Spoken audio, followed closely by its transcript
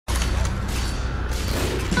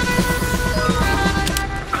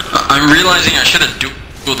I'm realizing I should have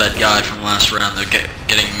dueled that guy from last round. They're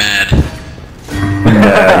getting mad.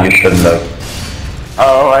 Yeah, you shouldn't have.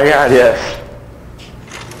 Oh my god, yes.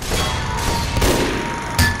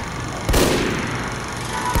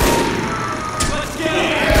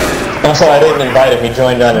 Also, I didn't invite him, he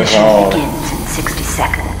joined on his own. Begins in 60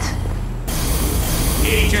 seconds.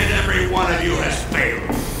 Each and every one of you has failed.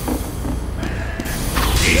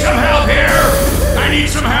 Need some help here! I need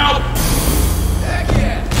some help!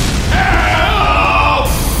 Help!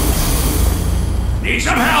 Need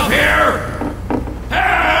some help here!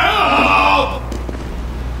 Help!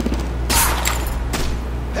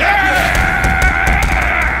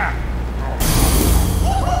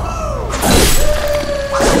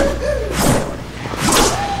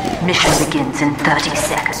 Mission begins in 30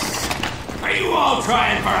 seconds. Are you all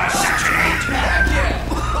trying for a Section 8?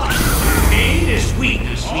 Pain is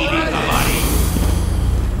weakness leaving the body.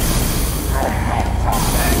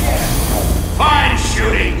 Fine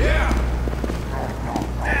shooting!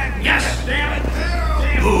 Yes, damn it!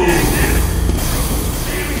 Move!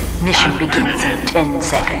 Mission begins in 10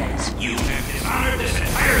 seconds. You have dishonored this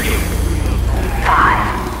entire unit!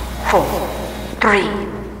 5, 4, 3,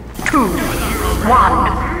 2,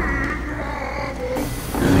 1.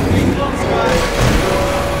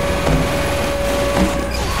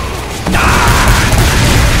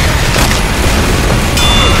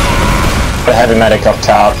 The heavy medic up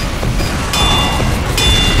top.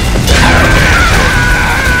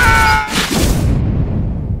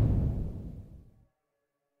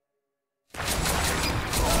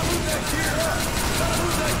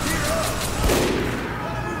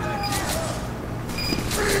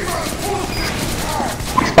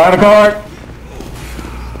 Spy the car!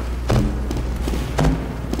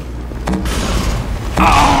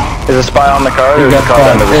 Is a spy on the car? You got car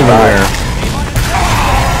spies everywhere.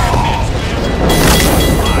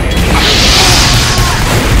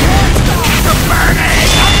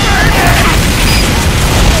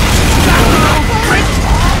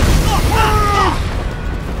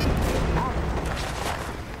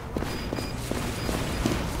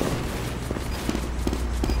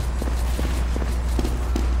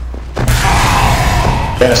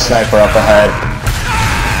 Get a sniper up ahead.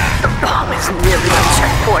 The bomb is nearly the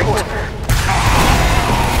checkpoint.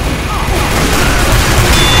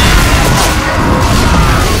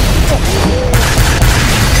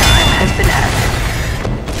 Time has been added.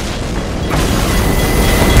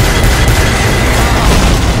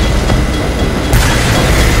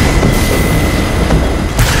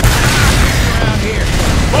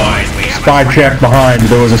 Boys, we have Spy check behind.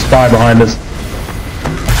 There was a spy behind us.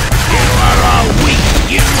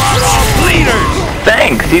 You are all bleeders!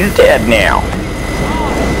 Thanks, he's dead now.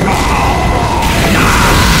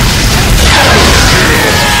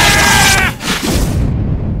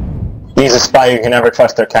 He's a spy, you can never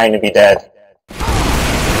trust their kind to be dead.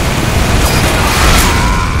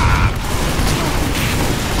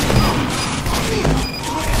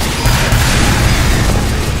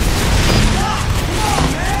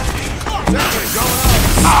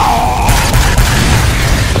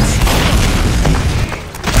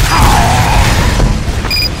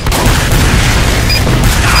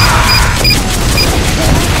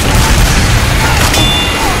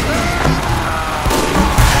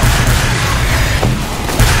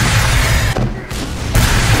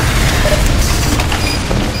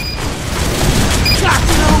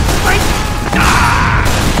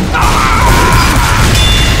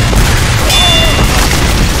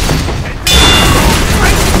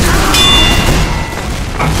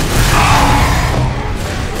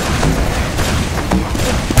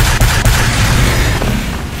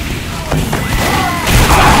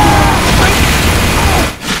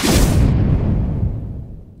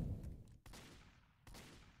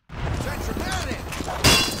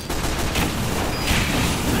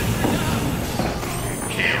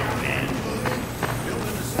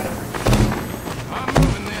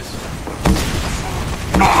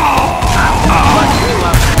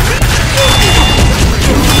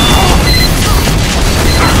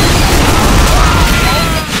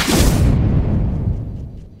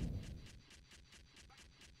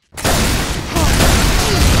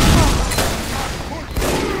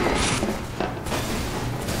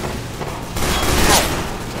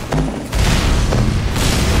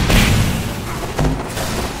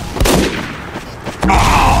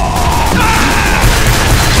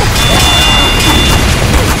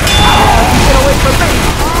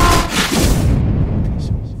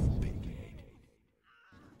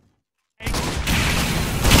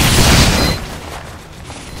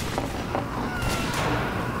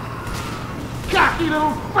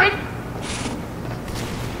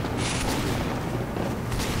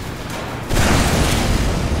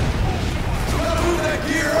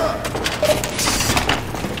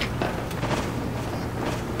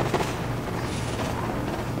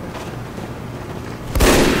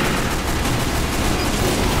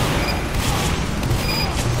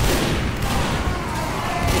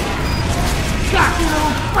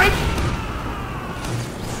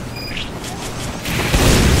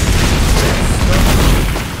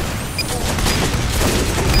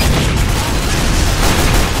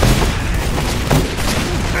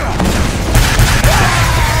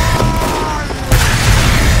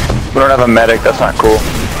 don't have a medic, that's not cool.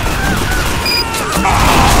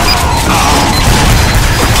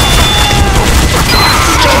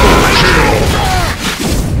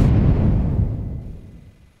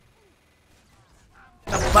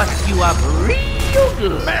 I'll bust you up real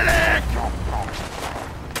good. Medic!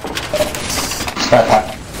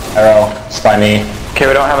 Spy arrow. Spy me. Okay,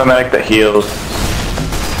 we don't have a medic that heals.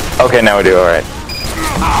 Okay, now we do, alright.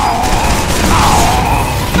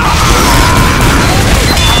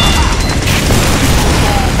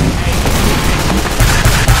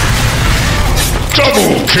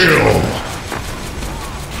 Double kill!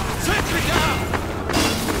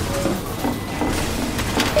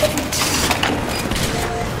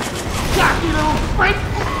 Got you, little freak!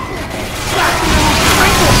 Got you, little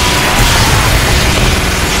freak!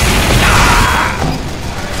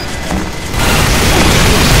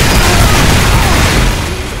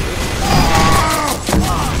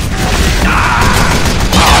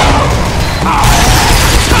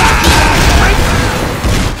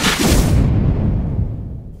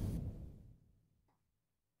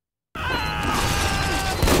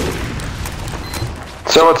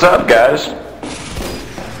 So what's up, guys?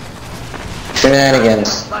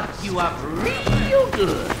 Shenanigans. Bust you up real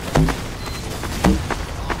good.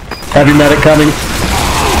 Heavy medic coming.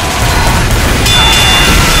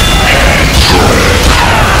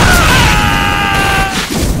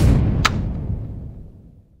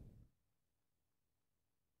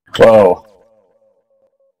 Whoa.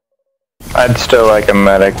 I'd still like a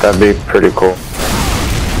medic, that'd be pretty cool.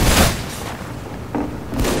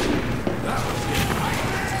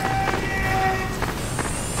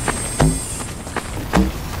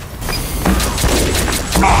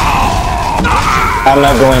 I'm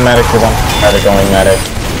not going medic because I'm tired of going medic.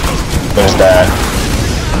 There's that.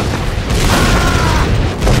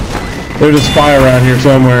 There's a spy around here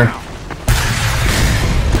somewhere.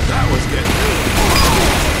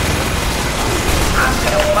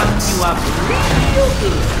 Bust you up real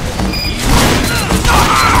good.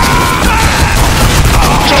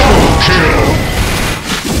 Double kill!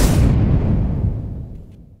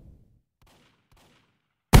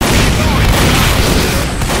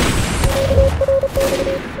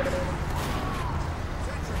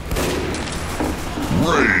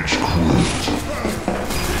 Rage quit.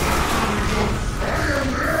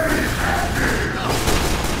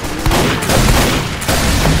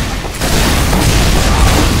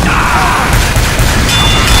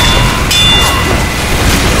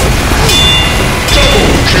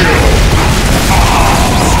 Double kill!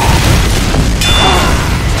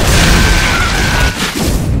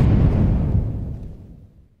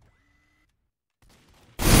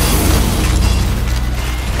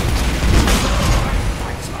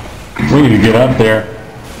 We need to get up there.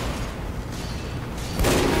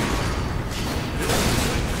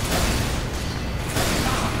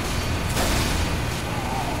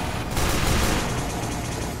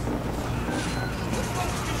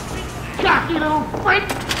 Got you, little freak!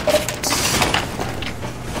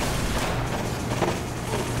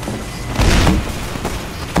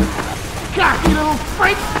 Got you, little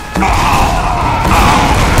freak!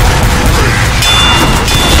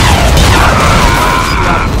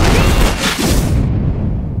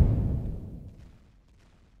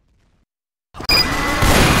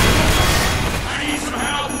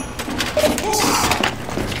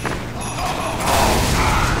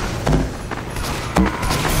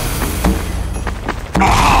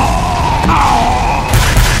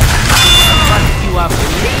 Bust you up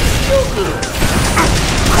real good.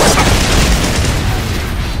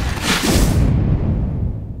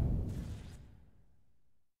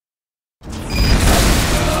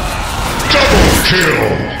 Double kill!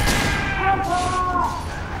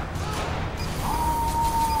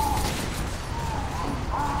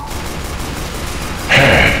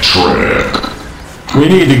 Hat trick! We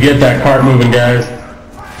need to get that cart moving, guys.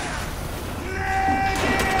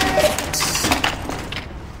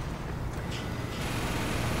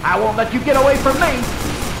 I won't let you get away from me.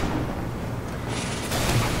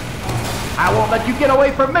 I won't let you get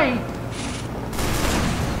away from me.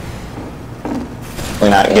 We're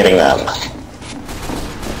not getting them.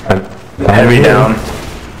 Heavy down.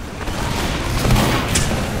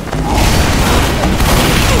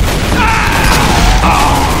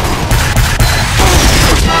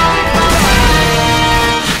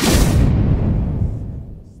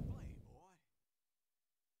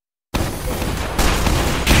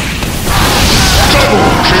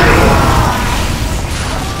 Double kill!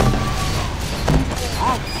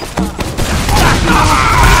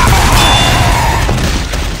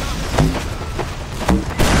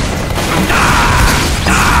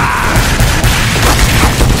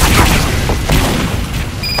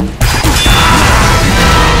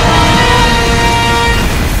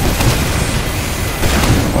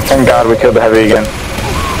 Thank God we killed the heavy again.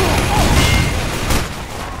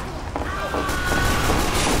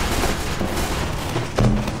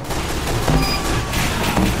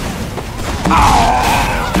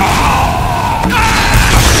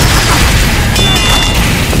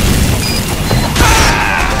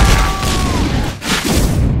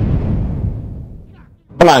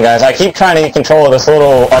 Come on, guys. I keep trying to get control of this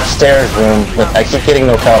little upstairs room, but I keep getting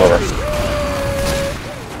no cover.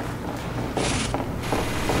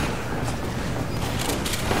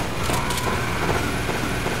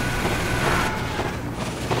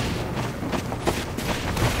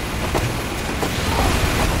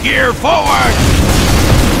 Gear forward!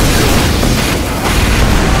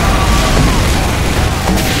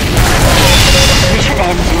 Mission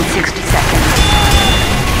ends in 60 seconds.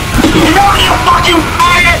 No, you fucking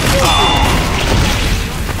faggot!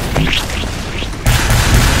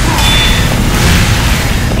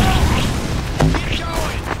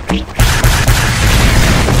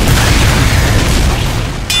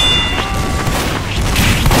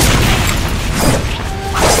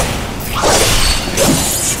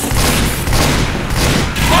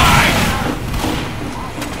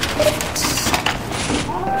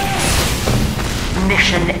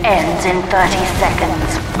 Mission ends in 30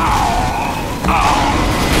 seconds.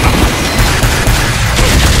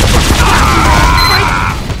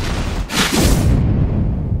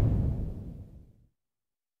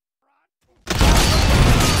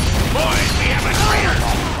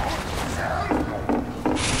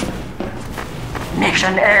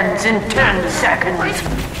 Mission ends in 10 seconds.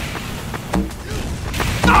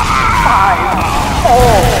 5,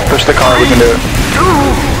 4, Push the car, we can do it. 2,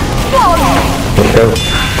 1. Let's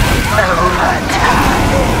go.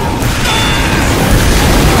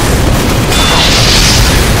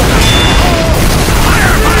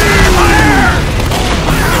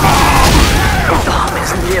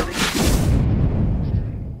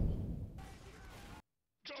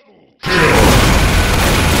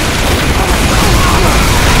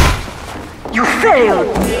 You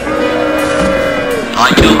failed!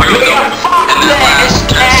 I killed her in the last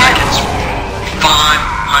 10 seconds.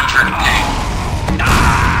 500 ping.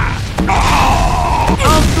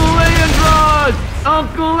 Uncle Leandros!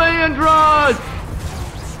 Uncle Leandros!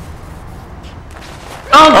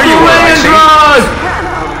 Uncle Leandros!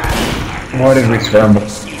 Why did we scramble?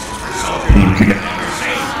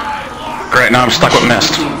 Great, now I'm stuck with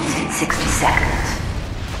Mist. 60 seconds.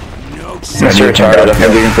 Mist retarded, I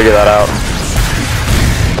think we can figure that out.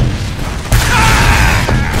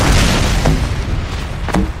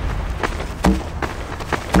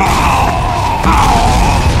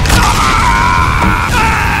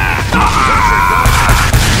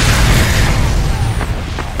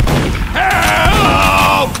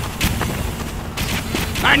 Help!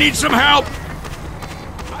 I need some help!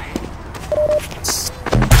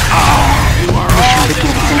 Mission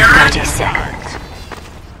begins in 30 seconds.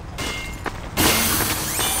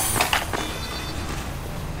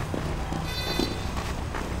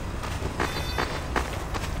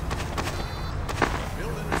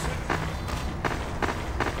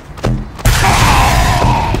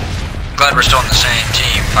 Glad we're still on the same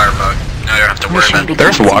team, Firebug. Now you don't have to worry Mission about it.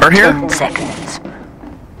 begins There's water in here? 10 seconds.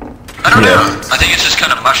 I don't know. I think it's just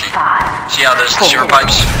kind of mushy. 5, See how there's the sewer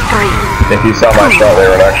pipes? 3. If you saw my shot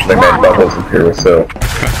there, it actually made bubbles appear with soap.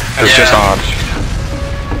 It's just Yeah. odd.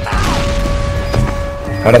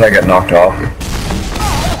 How did I get knocked off?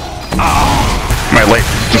 My late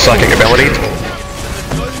psychic ability.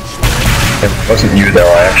 It wasn't you though,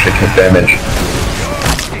 I actually took damage.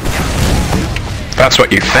 That's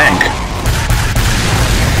what you think.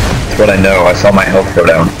 That's what I know, I saw my health go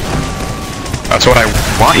down. That's what I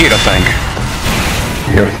want you to think.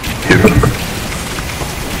 You're stupid.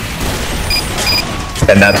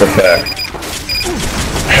 And that's a fact.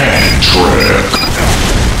 Trick.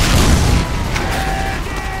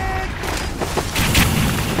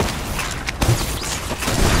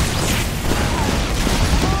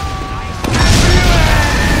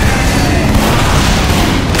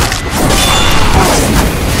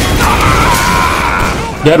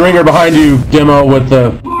 Dead Ringer behind you, Demo, with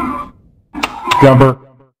the jumper.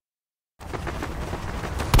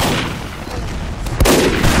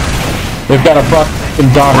 They've got a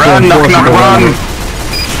fucking doctor Run, knock, knock, enforceable run! on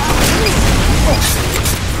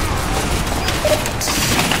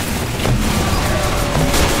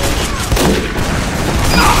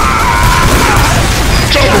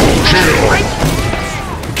Double kill.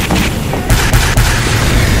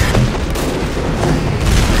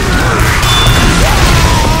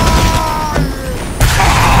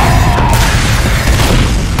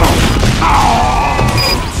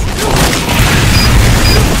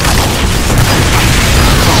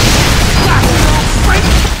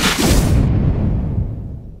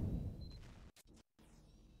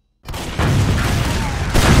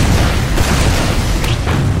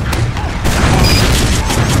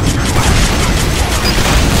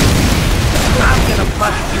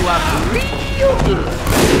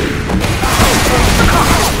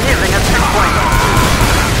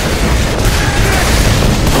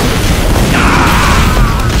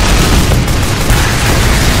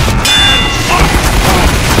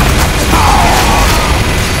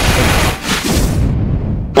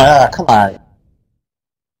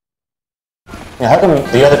 Yeah, how come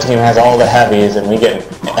the other team has all the heavies and we get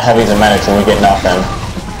heavies and medics and we get nothing?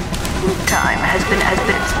 Time has been.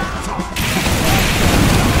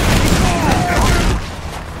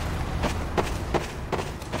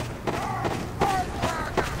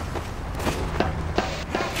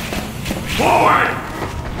 Forward!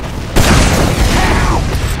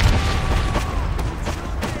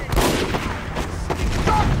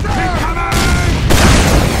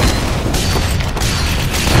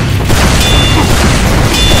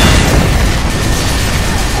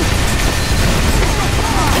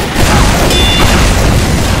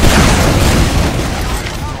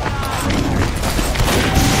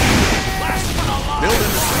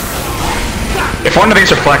 If one of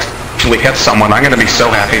these reflects actually hits someone, I'm gonna be so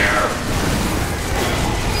happy.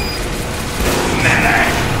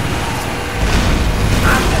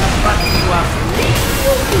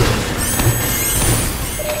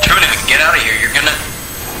 Tuna, get out of here. You're gonna...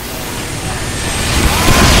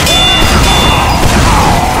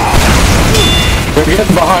 They're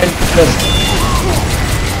getting behind us.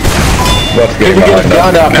 Let's Get get his behind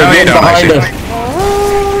gun us. up. No, They're you getting don't, I behind see. us.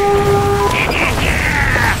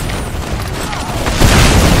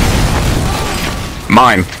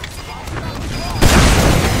 Mine.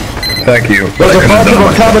 Thank you. There's a bunch of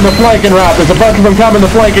them coming the flanking route. There's a bunch of them coming the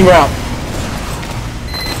flanking route.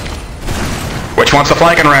 Which one's the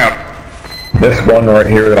flanking route? This one right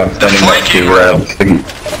here that I'm standing next to, Sticky.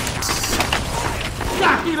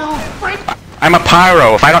 I'm a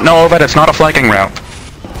pyro. If I don't know of it, it's not a flanking route.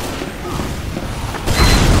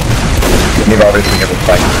 You've obviously never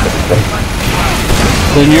played this before.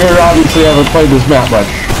 Then you obviously haven't played this map much.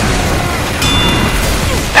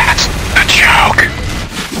 That's a joke.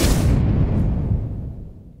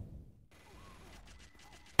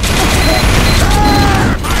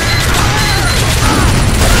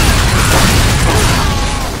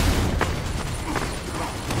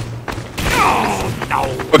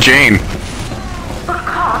 Oh, Jane. The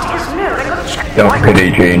cart is nearing a checkpoint. Don't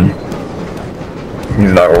pity Gene.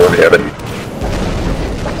 He's not worthy of it.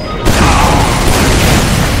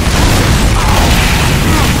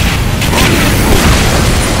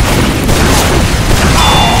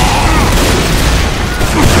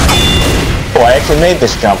 Oh, I actually made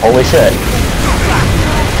this jump. Holy shit.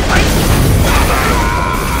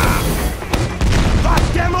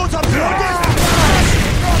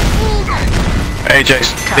 Hey,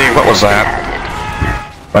 JC, what was that?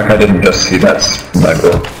 Like I didn't just see that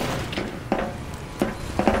sniper.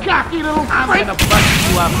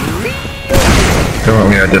 Don't want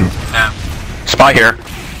me, I didn't. Spy here.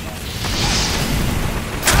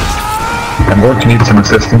 I'm going to need some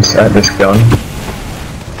assistance at this gun.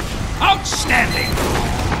 Outstanding!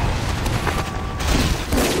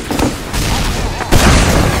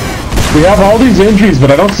 We have all these injuries,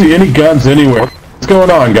 but I don't see any guns anywhere. What's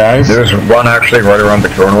going on, guys? There's one actually right around the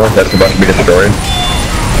corner that's about to be destroyed.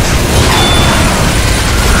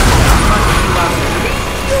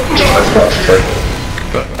 That's not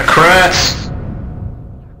destroyed. The crats.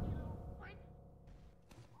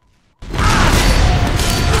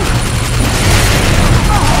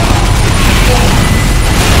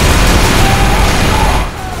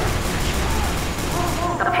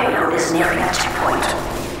 The payload is nearing a checkpoint.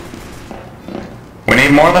 We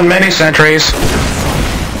need more than many sentries.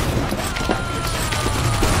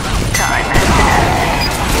 Time has been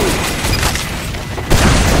added.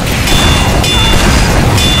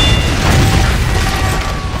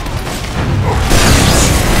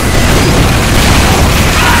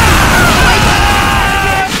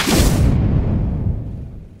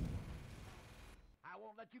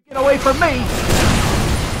 Get away from me!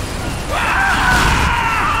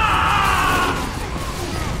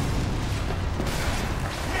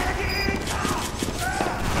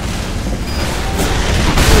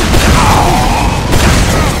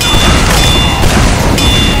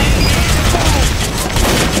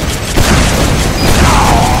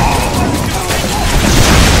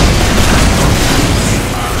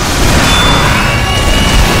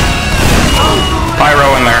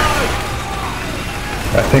 Pyro in there.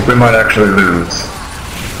 I think we might actually lose.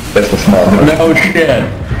 Just a small bit, No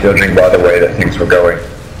shit. judging by the way that things were going.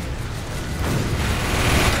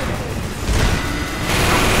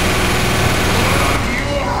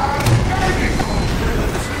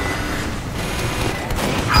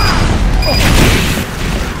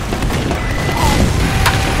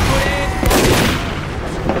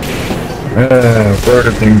 Where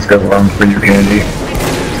did things go wrong for you, Candy?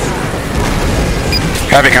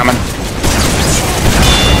 Heavy coming.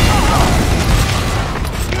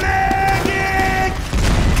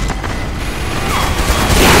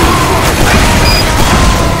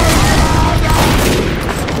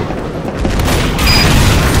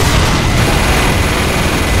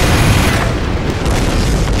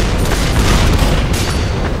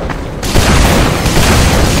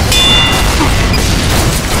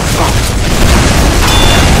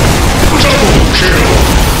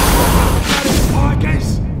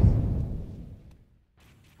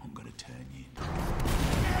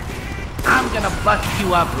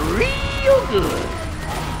 you up real good.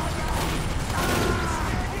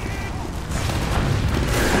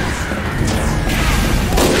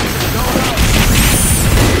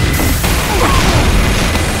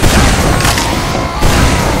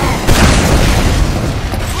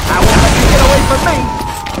 I won't let you get away from me.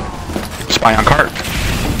 Spy on cart.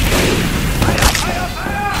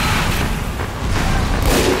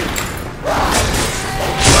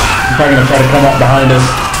 He's probably gonna try to come up behind us.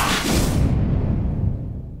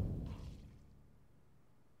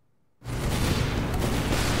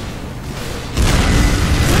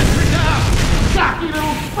 Cocky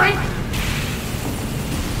little freak!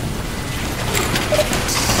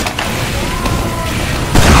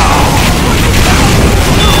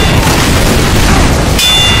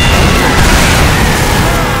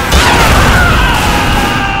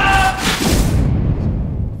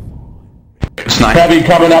 Snipe. Heavy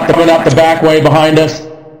coming up the back way behind us.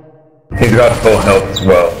 He's got full health as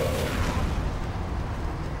well.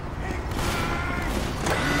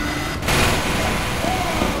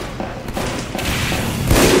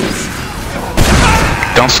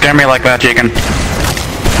 Don't scare me like that, Jigen.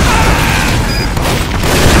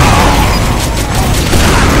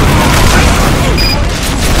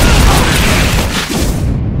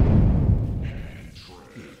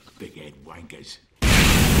 Big head wankers.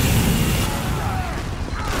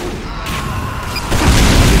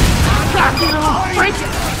 Cocky little freak!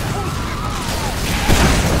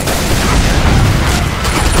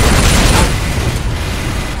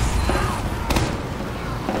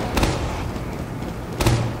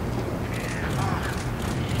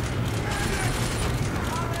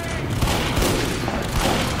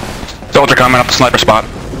 Soldier coming up the sniper spot.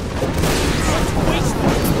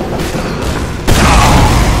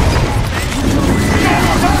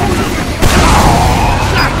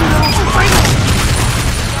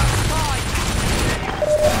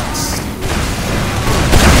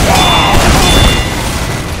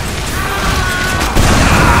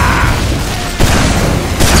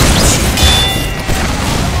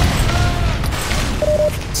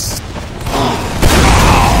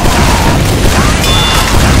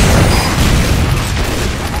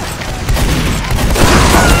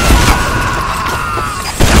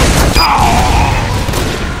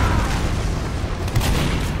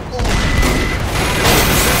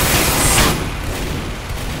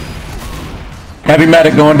 Heavy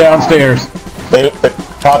medic going downstairs. They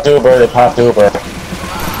popped Uber, they popped Uber.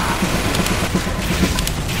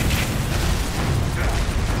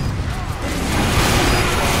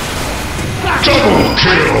 Double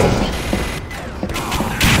kill.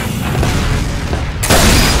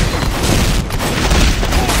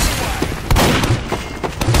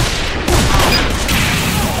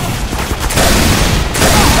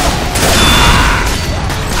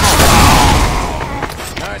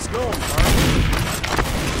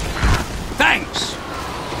 Thanks!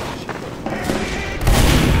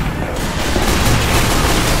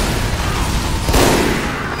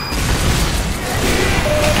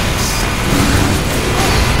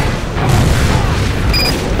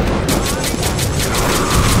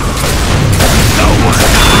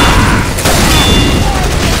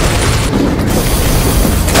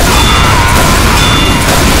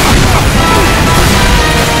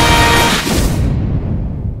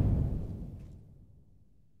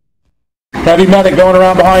 Heavy medic going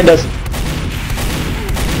around behind us.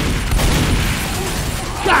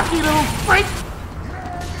 Cocky little freak!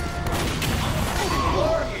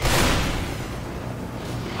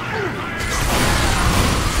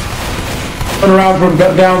 Going around from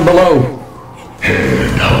down below.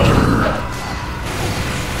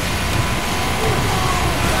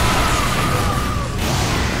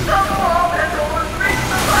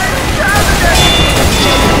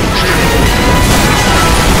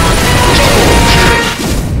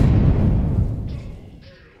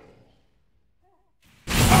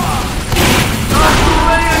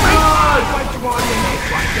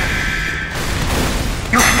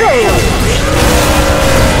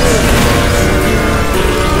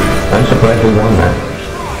 I'm surprised we won that.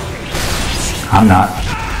 I'm not.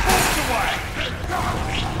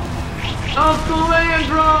 Uncle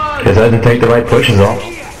Leandron! Because I didn't take the right pushes off.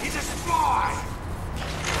 He's a spy!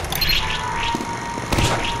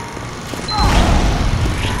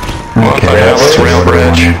 Okay, that's rail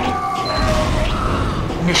bridge.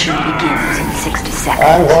 Mission begins in 60 seconds.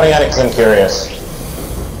 I'm going at it 'cause I'm curious.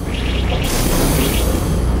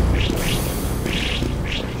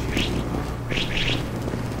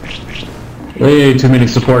 Way too many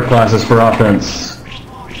support classes for offense.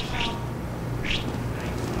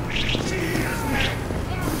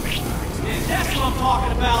 That's what I'm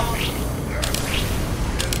talking about!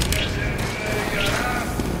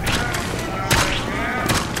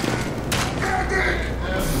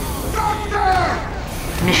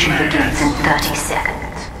 Mission begins in 30 seconds.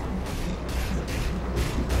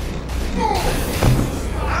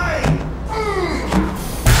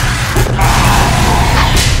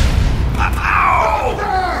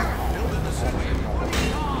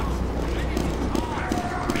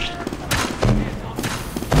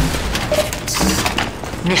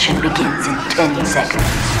 Mission begins in 10 seconds.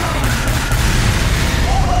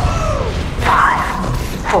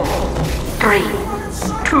 5, 4, 3,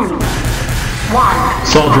 2, 1.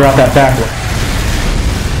 Soldier out that back way.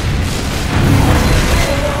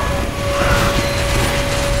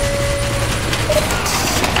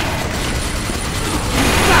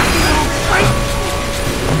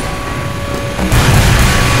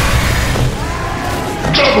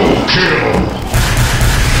 Double kill!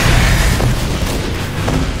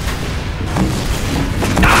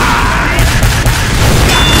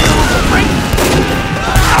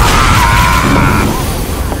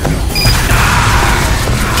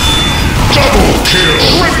 Triple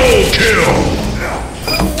kill!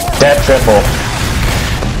 That triple.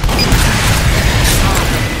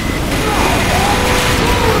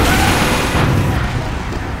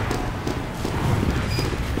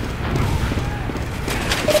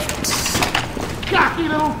 Cocky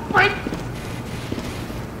little freak!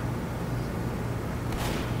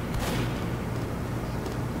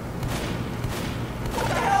 What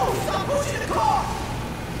the hell? Stop pushing the car!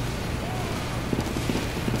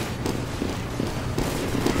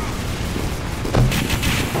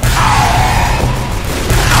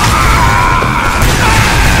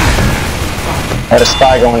 Had a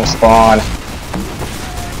spy going to spawn.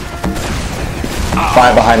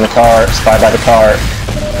 Spy behind the cart. Spy by the cart.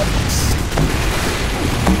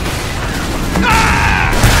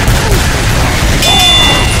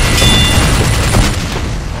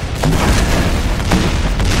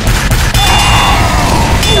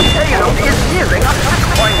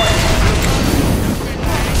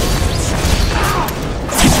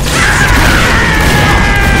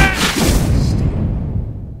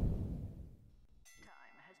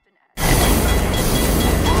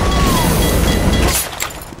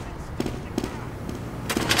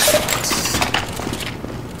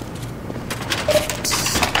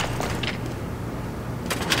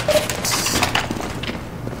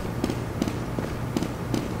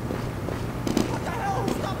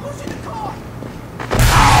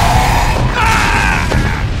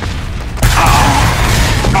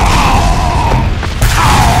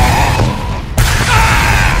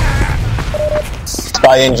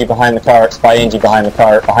 Spy Angie behind the cart. Spy Angie behind the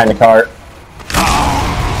cart. Behind the cart.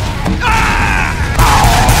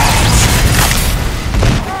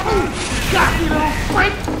 Cocky little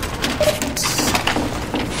freak!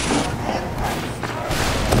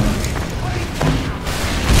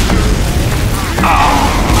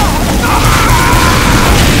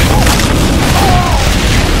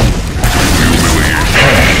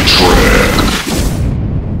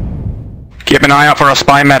 Keep an eye out for a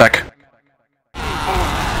spy medic.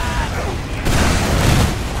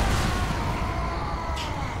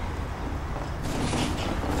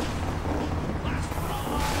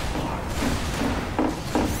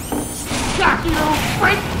 Cocky little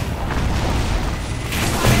freak!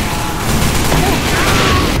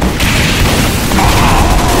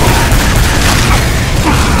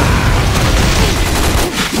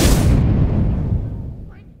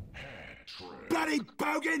 Bloody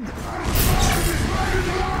bogan!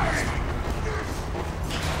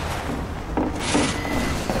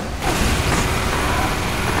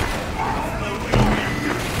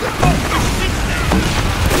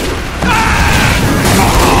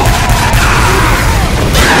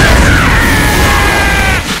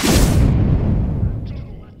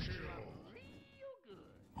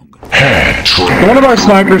 Can one of our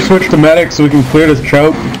snipers switch to medic so we can clear this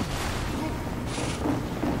choke?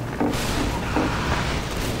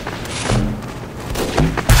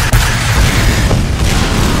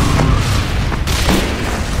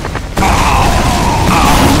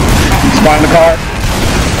 Spy in the car.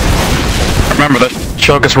 Remember, the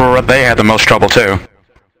choke is where they had the most trouble too.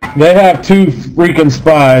 They have 2 freaking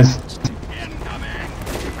spies.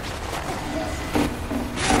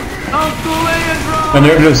 And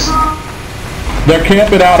they're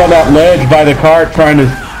camping out on that ledge by the cart trying to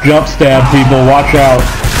jump stab people. Watch out.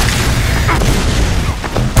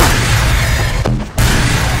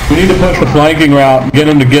 We need to push the flanking route and get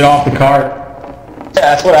them to get off the cart. Yeah,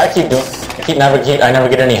 that's what I keep doing. I never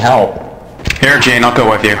get any help. Here, Gene, I'll go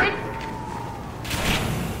with you.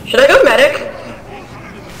 Should I go medic?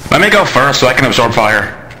 Let me go first so I can absorb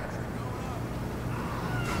fire.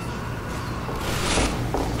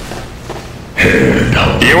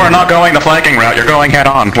 dead. You are not going the flanking route, you're going head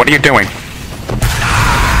on. What are you doing?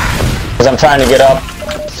 Because I'm trying to get up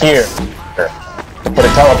here. To put a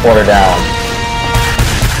teleporter down.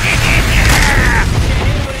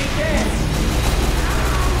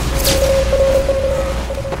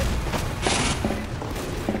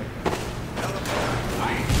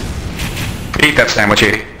 Eat that sandwich,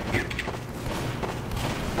 Edie.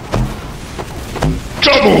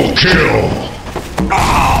 Double kill.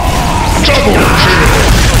 Double kill.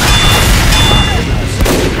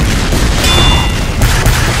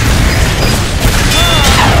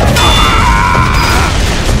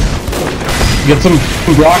 Get some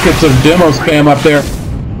rockets of demo spam up there.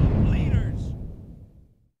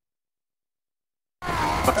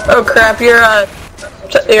 Oh crap,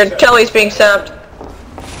 your telly's being sapped.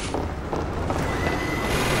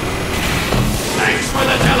 Thanks for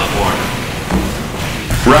the teleport.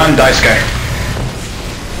 Run, Daisuke.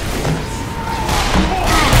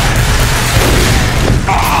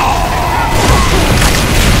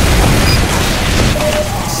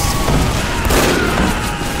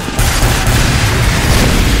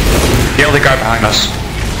 Kill the guy behind us.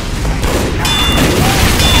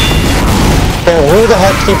 Oh, who the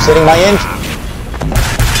heck keeps hitting my engine?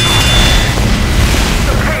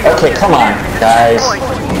 Okay, come on, guys.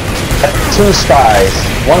 2 spies.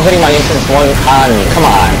 One hitting my entrance, one on me. Come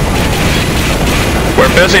on.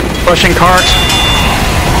 We're busy pushing carts.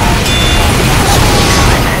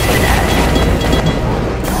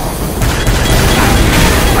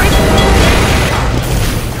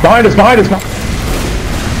 Behind us, behind us!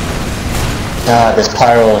 God, this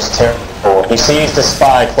pyro is terrible. He sees the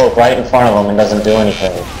spy cloak right in front of him and doesn't do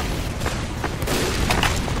anything.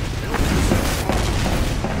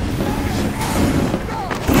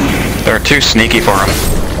 They're too sneaky for him.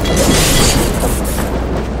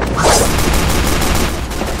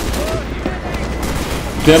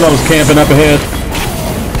 Demo's camping up ahead.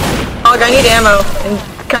 Oh, I need ammo, and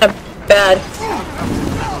kind of bad.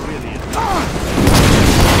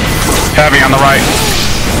 Heavy on the right.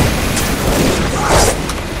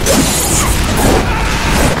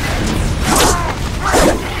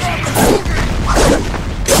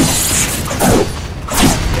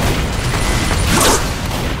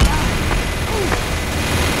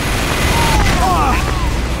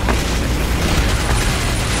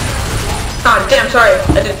 Oh, damn, sorry.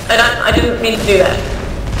 I didn't mean to do that.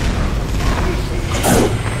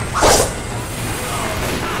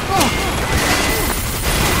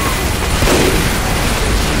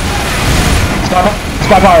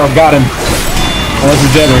 Spy pyro, got him. Unless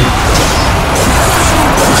it's Jedrick.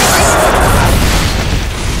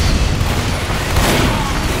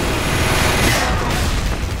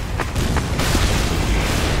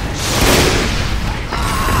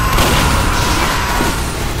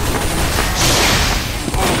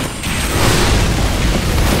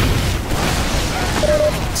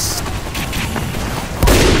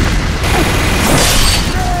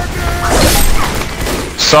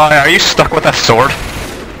 Sai, are you stuck with that sword?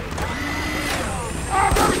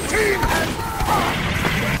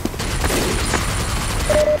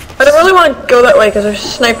 I don't really want to go that way because there's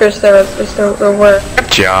snipers there as there were.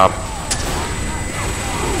 Good job.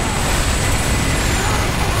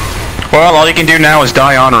 Well, all you can do now is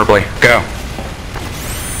die honorably. Go.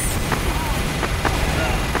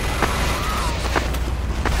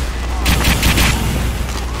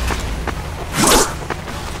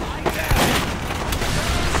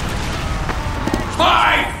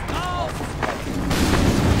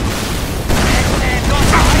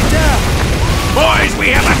 Boys, we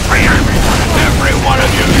have a traitor! Every one of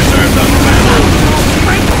you deserves a medal!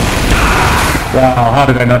 Wow, how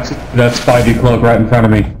did I not see that Spidey cloak right in front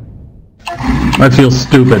of me? I feel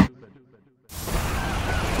stupid.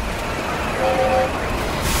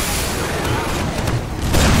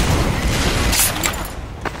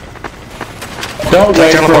 Don't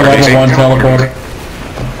wait for a level 1 teleporter.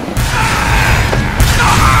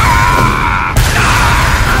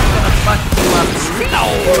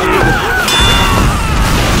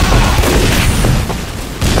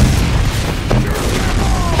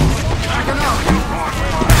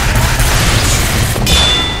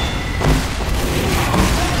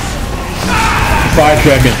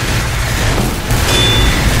 Checking.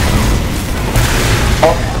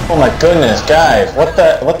 Oh my goodness, guys, what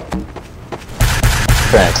the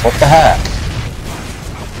heck?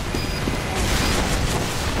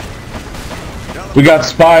 We got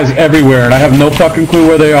spies everywhere, and I have no fucking clue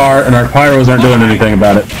where they are, and our pyros aren't doing anything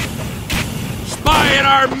about it. Spy in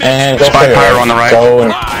our midst! And Spy pyro on the right. Go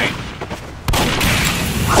and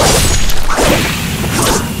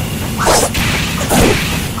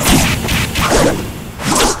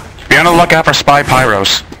on the lookout for spy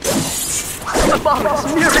pyros. The bomb is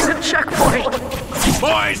nearing the checkpoint.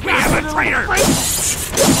 Boys, we have a traitor!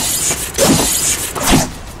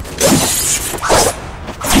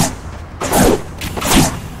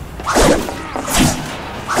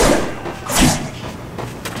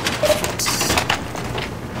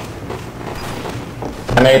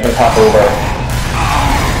 I made them pop over.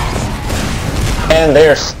 And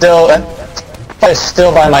they're still... That is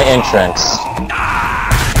still by my entrance.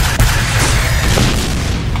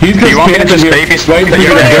 He's just camping here, waiting for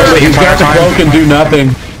you to go. He's got the cloak and do nothing.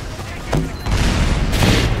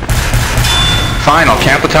 Fine, I'll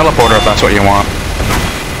camp the teleporter if that's what you want.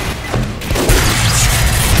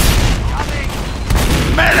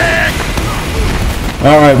 Medic!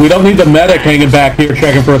 Alright, we don't need the medic hanging back here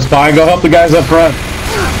checking for a spy. Go help the guys up front.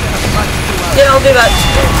 Yeah, I'll do that.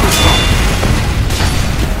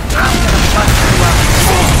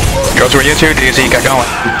 Goes where you two, DZ, get going.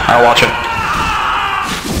 I'll watch it.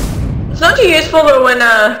 It's not too useful though when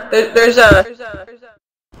there's a.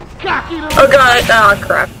 Oh god! Oh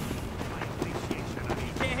crap!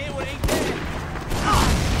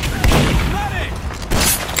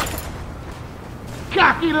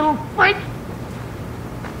 Cocky little freak!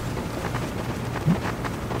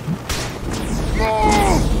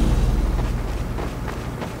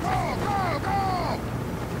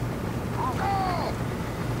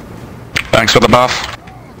 Thanks for the buff.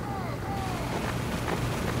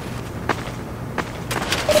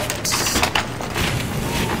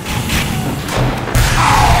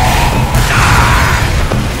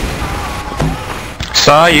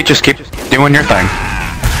 So, you just keep doing your thing.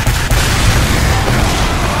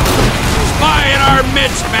 Spy in our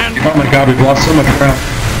midst, man! Oh my god, we've lost so much ground.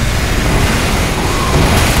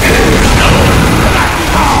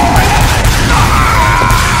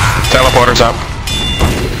 Teleporter's up.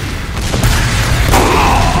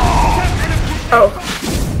 Oh.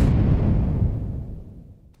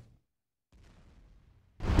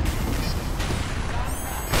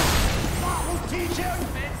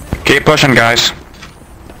 Keep pushing, guys.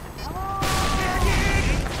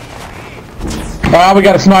 Ah, we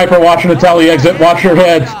got a sniper watching the tele exit. Watch your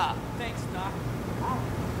heads.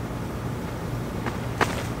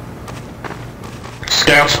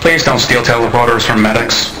 Scouts, please don't steal teleporters from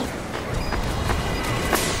medics.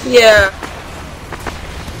 Yeah.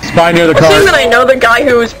 Spy near the car. Assuming that I know the guy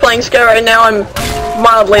who is playing Scout right now, I'm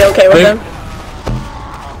mildly okay with him.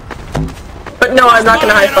 But no, I'm not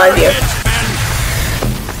gonna high five you.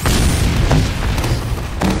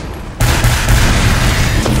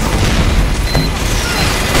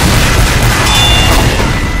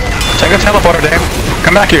 Take a teleporter, Dave.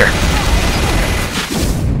 Come back here.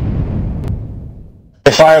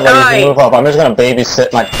 If fire ladies move up, I'm just gonna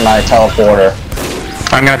babysit my teleporter.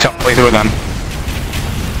 I'm gonna teleport through then.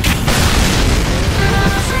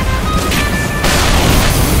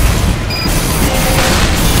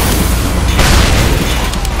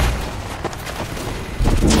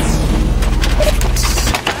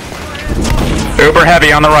 Uber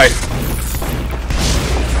heavy on the right.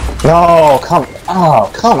 No, come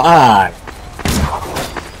on.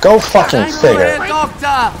 Go fucking figure.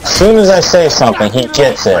 As soon as I say something, he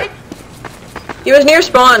gets it. He was near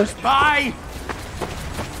spawn. Spy!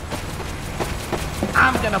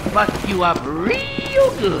 I'm gonna bust you up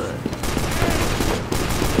real good.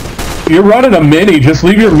 You're running a mini. Just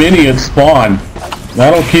leave your mini at spawn.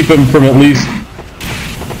 That'll keep him from at least...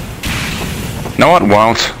 No, it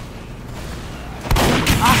won't.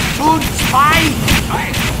 A food spy!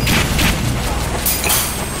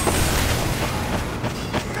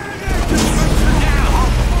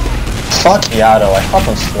 Fuck Yato, I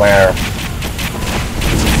fucking swear.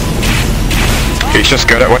 He's just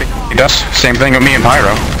good at what he does. Same thing with me and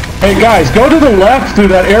Pyro. Hey guys, go to the left through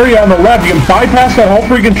that area on the left. You can bypass that whole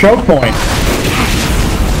freaking choke point.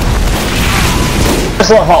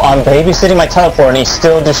 Just look how I'm babysitting my teleport and he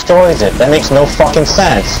still destroys it. That makes no fucking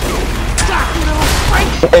sense.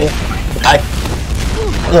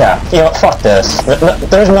 Yeah, you know, fuck this.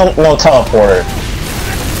 There's no teleporter.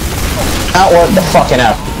 Not worth the fucking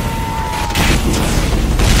effort.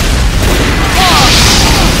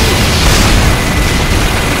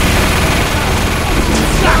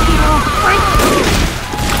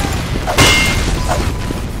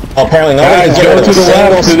 Well, apparently nobody guys, can go get to the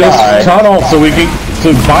left to this spy. tunnel so we can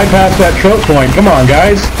bypass that choke point. Come on,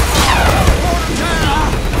 guys.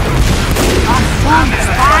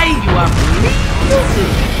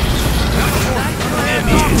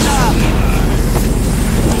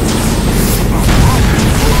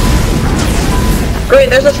 Great,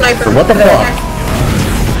 there's a sniper. What the fuck?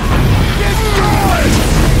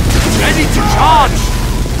 Ready to charge!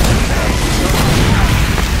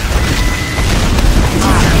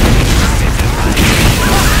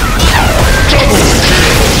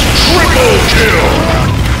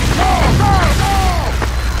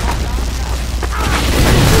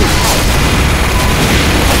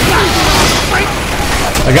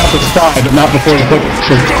 I got the spy, but not before you put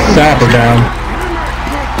the sapper down.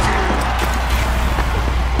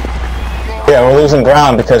 Yeah, we're losing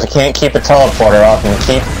ground because we can't keep a teleporter up and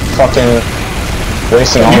keep fucking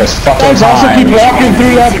wasting all this fucking Guys, also keep time. walking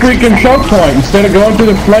through that freaking choke point instead of going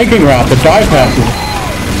through the flanking route that bypasses.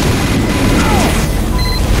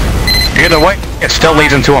 Either way, it still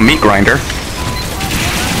leads into a meat grinder.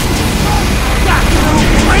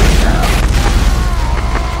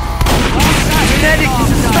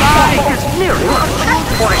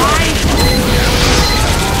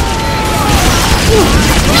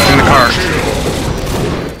 In the car.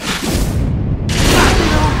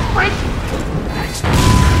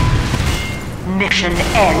 Mission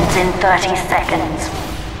ends in 30 seconds.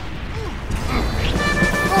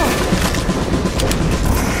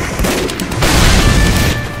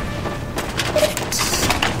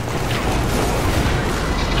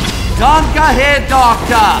 Don't go here,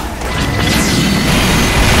 Doctor!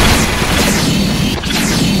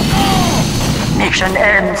 Mission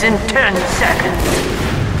ends in 10 seconds.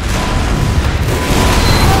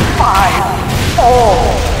 5, 4,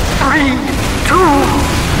 3, 2,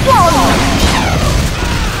 1.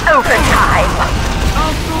 Overtime.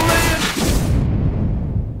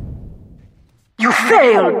 You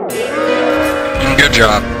failed. Good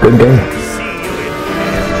job. Good game.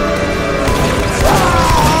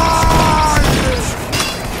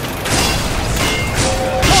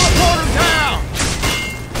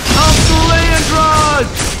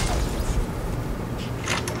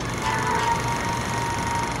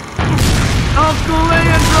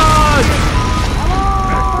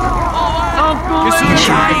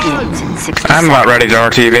 I'm about ready to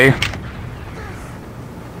RTV.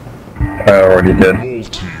 I already did.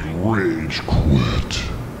 Multi-rage quit.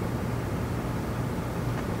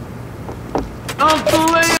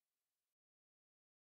 Uncle